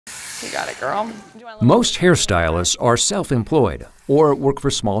You got it, girl. Most hairstylists are self-employed or work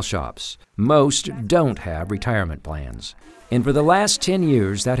for small shops. Most don't have retirement plans. And for the last 10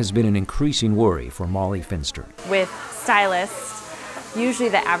 years, that has been an increasing worry for Molly Finster. With stylists, usually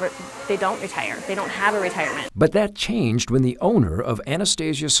they don't retire. They don't have a retirement. But that changed when the owner of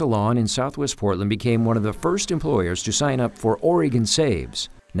Annastasia Salon in Southwest Portland became one of the first employers to sign up for OregonSaves.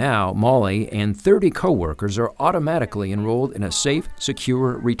 Now, Molly and 30 coworkers are automatically enrolled in a safe,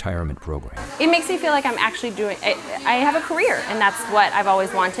 secure retirement program. It makes me feel like I'm actually I have a career, and that's what I've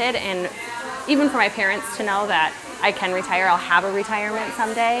always wanted. And even for my parents to know that I can retire, I'll have a retirement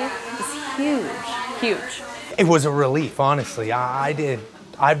someday, is huge, huge. It was a relief, honestly.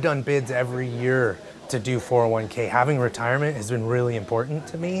 I've done bids every year to do 401k. Having retirement has been really important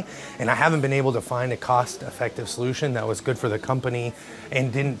to me, and I haven't been able to find a cost-effective solution that was good for the company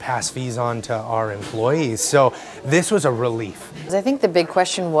and didn't pass fees on to our employees. So this was a relief. I think the big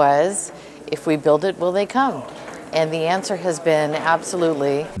question was, if we build it, will they come? And the answer has been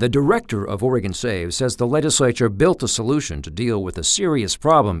absolutely. The director of OregonSaves says the legislature built a solution to deal with a serious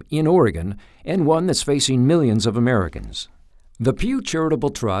problem in Oregon and one that's facing millions of Americans. The Pew Charitable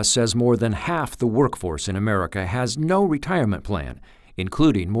Trust says more than half the workforce in America has no retirement plan,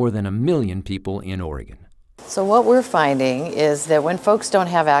 including more than 1 million people in Oregon. So what we're finding is that when folks don't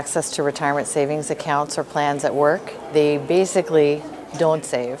have access to retirement savings accounts or plans at work, they basically don't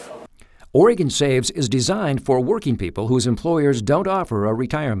save. OregonSaves is designed for working people whose employers don't offer a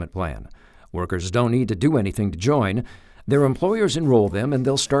retirement plan. Workers don't need to do anything to join. Their employers enroll them, and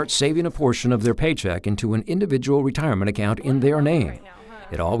they'll start saving a portion of their paycheck into an individual retirement account in their name.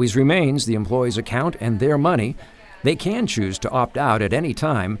 It always remains the employee's account and their money. They can choose to opt out at any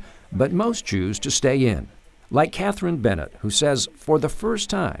time, but most choose to stay in. Like Catherine Bennett, who says for the first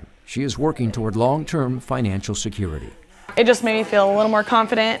time, she is working toward long-term financial security. It just made me feel a little more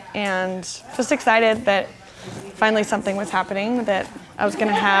confident and just excited that finally something was happening, that I was going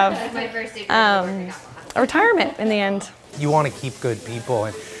to have a retirement in the end. You want to keep good people,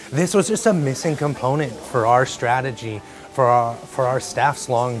 and this was just a missing component for our strategy, for our staff's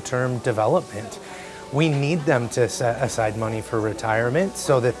long-term development. We need them to set aside money for retirement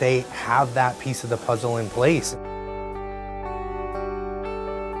so that they have that piece of the puzzle in place.